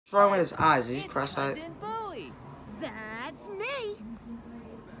What's wrong with his eyes? Is he cross-eyed? That's me.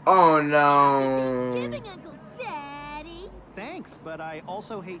 Oh Happy no. Thanksgiving, Uncle Daddy. Thanks, but I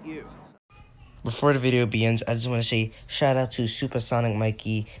also hate you. Before the video begins, I just want to say shout out to Supersonic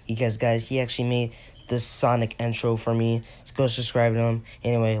Mikey because guys, he actually made this Sonic intro for me. So go subscribe to him.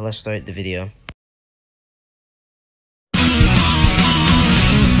 Anyway, let's start the video. I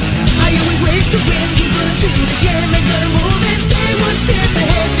always race to win, keep running to the end, make a move and stay one step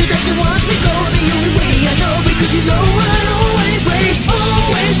ahead. See that you want me go the only way I know, because you know I always race,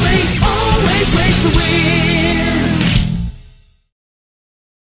 always race, always race to win.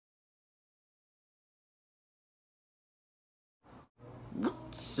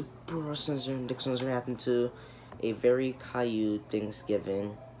 What's up, bro? And Dixon's reacting to a very Caillou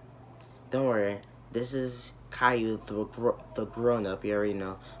Thanksgiving. Don't worry, this is Caillou the grown up. You already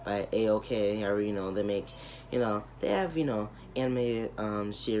know by AOK. You already know they make, they have animated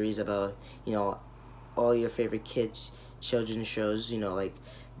series about all your favorite children's shows. Like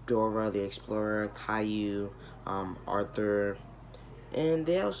Dora the Explorer, Caillou, Arthur, and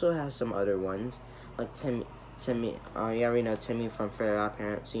they also have some other ones like Timmy. You already know Timmy from Fair Odd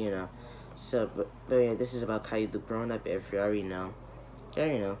Parents, So, but yeah, this is about Caillou the grown up. If you already know,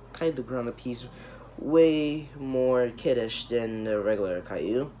 Caillou the grown up. He's way more kiddish than the regular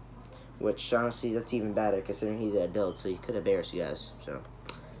Caillou, which honestly that's even better considering he's an adult, so he could embarrass you guys. So,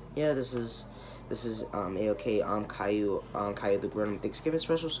 yeah, this is AOK Caillou Caillou the grown up Thanksgiving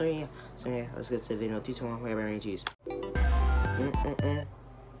special. So yeah, let's get to the video. 3, 2, 1, whatever, any cheese.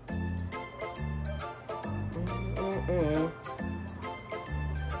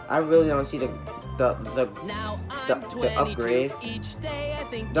 I really don't see the upgrade.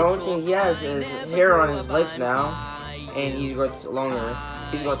 The only thing he has is hair on his legs now, and he's got longer.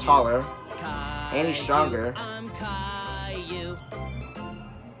 He's got taller, and he's stronger.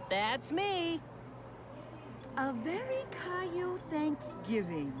 That's me. A very Caillou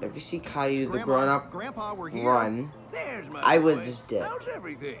Thanksgiving. If you see Caillou the grown-up Grandpa, we're here. run, There's my I would boy. just dip. How's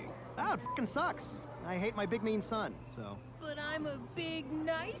everything? Oh, it fucking sucks. I hate my big mean son, so. But I'm a big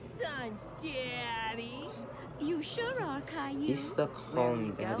nice son, Daddy. You sure are, Caillou. He's still calling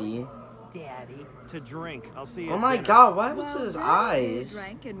me Daddy. Daddy. To drink. I'll see you. Oh at my dinner. God! What happened to While his Daddy eyes?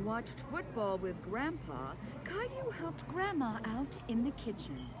 drank and watched football with Grandpa, Caillou helped Grandma out in the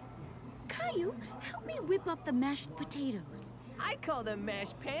kitchen. Caillou, help me whip up the mashed potatoes. I call them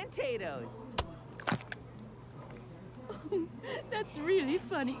mashed potatoes. That's really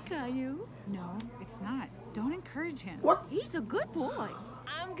funny, Caillou. No, it's not. Don't encourage him. What? He's a good boy.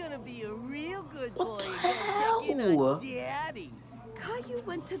 I'm gonna be a real good What boy the and go check in hell? on Daddy. Caillou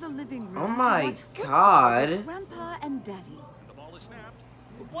went to the living room Oh to my watch football God. with Grandpa and Daddy. The ball is snapped.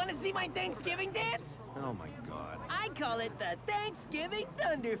 Wanna see my Thanksgiving dance? Oh my God. I call it the Thanksgiving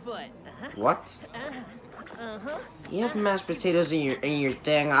Thunderfoot. What? You have mashed potatoes in your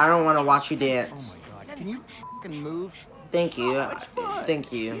thing. I don't want to watch you Oh dance. my God. Can you fucking move? Thank you. It's fun.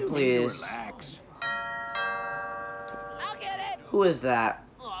 Thank you. You need to Please. relax. I'll get it. Who is that?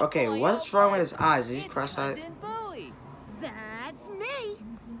 Okay, Boy, what's oh wrong boy. with his eyes? Is he It's cross-eyed? Cousin Bowie. That's me.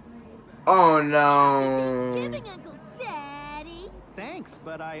 Oh no. Thanksgiving, Uncle Daddy. Thanks,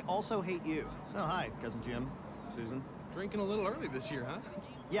 but I also hate you. Oh, hi, Cousin Jim. Susan. Drinking a little early this year, huh?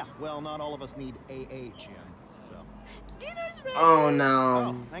 Yeah, well, not all of us need AA, Jim, so. Dinner's ready. Oh Oh,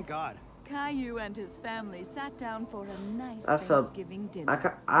 no. thank God. Caillou and his family sat down for a nice I felt- Thanksgiving I dinner.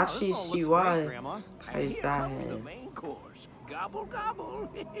 can Oh, actually this all see looks why. Great, Grandma. Is Here that comes the head? main course. Gobble, gobble.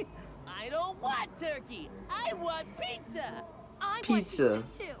 I don't want turkey. I want pizza. I Pizza. want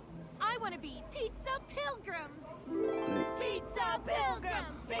pizza too. I want to be pizza pilgrims. Pizza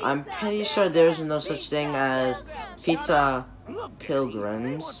pilgrims. Pizza I'm pretty sure there's no such Pizza thing as pilgrims. pizza Look, Daddy, if they want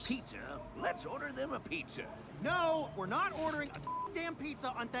pilgrims. pizza, let's order them a pizza. No, we're not ordering a damn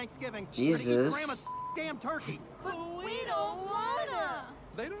pizza on Thanksgiving. We're Jesus. gonna eat Grandma's damn turkey. But we don't wanna.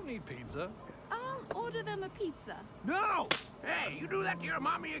 They don't need pizza. I'll order them a pizza. No! Hey, you do that to your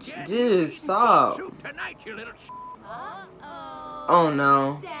mommy again? Dude, You're eating stop. pig soup tonight, you little Uh-oh. Oh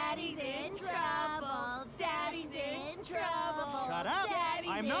no. Daddy's in trouble. Daddy's in trouble. Shut up. Daddy's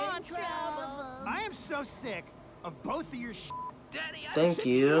I'm in not. trouble. I am so sick of both of your Daddy, I'm Thank sick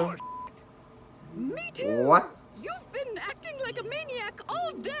you. of yours. Me too. What? You've been acting like a maniac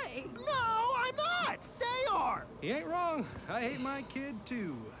all day. No, I'm not. They are. He ain't wrong. I hate my kid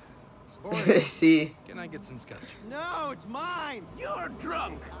too. See? Can I get some scotch? No, it's mine. You're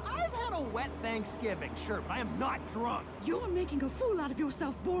drunk. I've had a wet Thanksgiving, sure, but I am not drunk. You're making a fool out of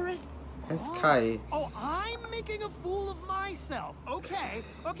yourself, Boris. It's Kai. Oh, I'm making a fool of myself. Okay,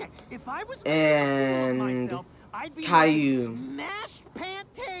 okay. If I was making a fool And of myself, I'd be Caillou. making mashed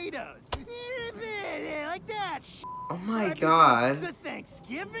potatoes. that shit. Oh my I've god. become the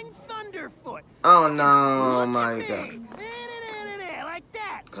Thanksgiving Thunderfoot. Oh no, Look my at god. me. Like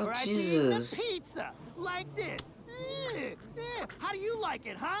that. God, Or I'd be Jesus. eating a pizza. Like this. How do you like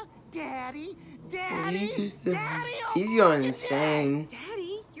it, huh? Daddy? Daddy? Daddy? Oh, He's going look at insane.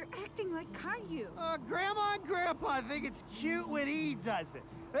 Daddy, you're acting like Caillou. Grandma and Grandpa think it's cute when he does it.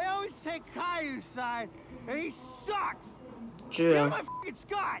 They always take Caillou's side, and he sucks. True. Get my fucking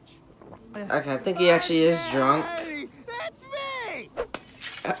scotch. Okay, I think he actually is drunk. Daddy, that's me.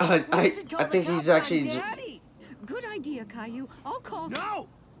 I think he's actually. Daddy. Good idea, Caillou. I'll call. No.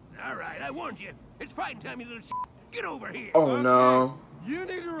 All right, I warned you. It's fighting time, you little shit. Get over here. Oh no. You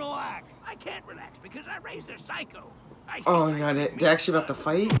need to relax. I can't relax because I raised a psycho. I hate Oh my no, kid. they're actually about to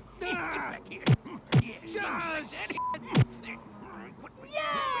fight? Get back here. Yes, things like that. Quit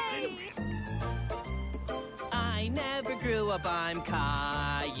I never grew up, I'm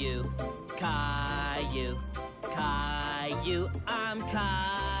Caillou. Caillou. Caillou. I'm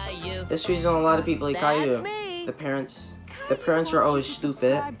Caillou. This reason a lot of people hate Caillou. That's me. The parents are always stupid.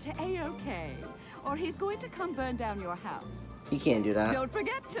 Subscribe to A-OK, or he's going to come burn down your house. You can't do that. Don't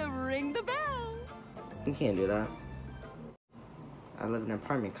forget to ring the bell. You can't do that. I live in an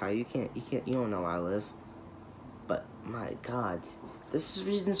apartment, Caillou. You don't know where I live. But my god, this is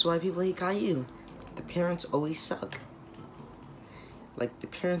reasons why people hate Caillou. The parents always suck. Like the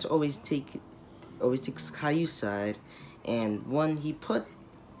parents always takes Caillou's side, and when he put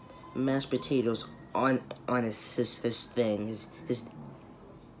mashed potatoes on his thing, his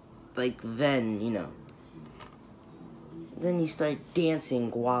like then, you know, then he started dancing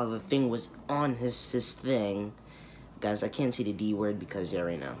while the thing was on his thing. Guys, I can't say the D word because yeah,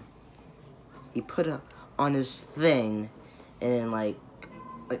 right now. He put it on his thing, and then like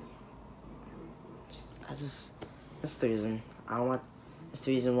that's the reason that's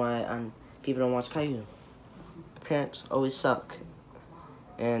the reason why people don't watch Caillou. Parents always suck,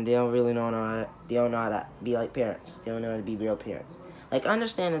 and they don't really know how to be like parents. They don't know how to be real parents. Like, I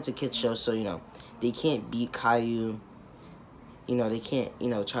understand it's a kid's show, so you know they can't beat Caillou. You know, they can't, you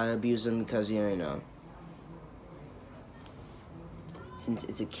know, try to abuse him because, you know, since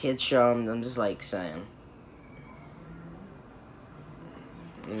it's a kid's show, I'm just like saying.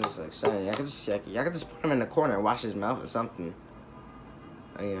 I'm just like saying, I could just put him in the corner and wash his mouth or something.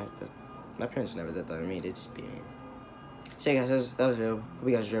 I mean, my parents never did that to me. They just beat me. So yeah, guys, that was the video. Hope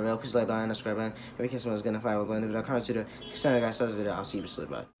you guys enjoyed the video. Please like button, subscribe button. If you guys want to get notified when the video, comment to the guys, that's the video. I'll see you later.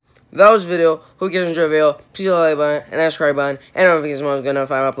 Bye. That was the video. Hope you guys enjoyed the video. Please like button and subscribe button. And if you guys want to get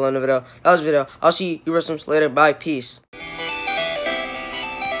notified when I upload the video, that was the video. I'll see you later. Bye. Peace.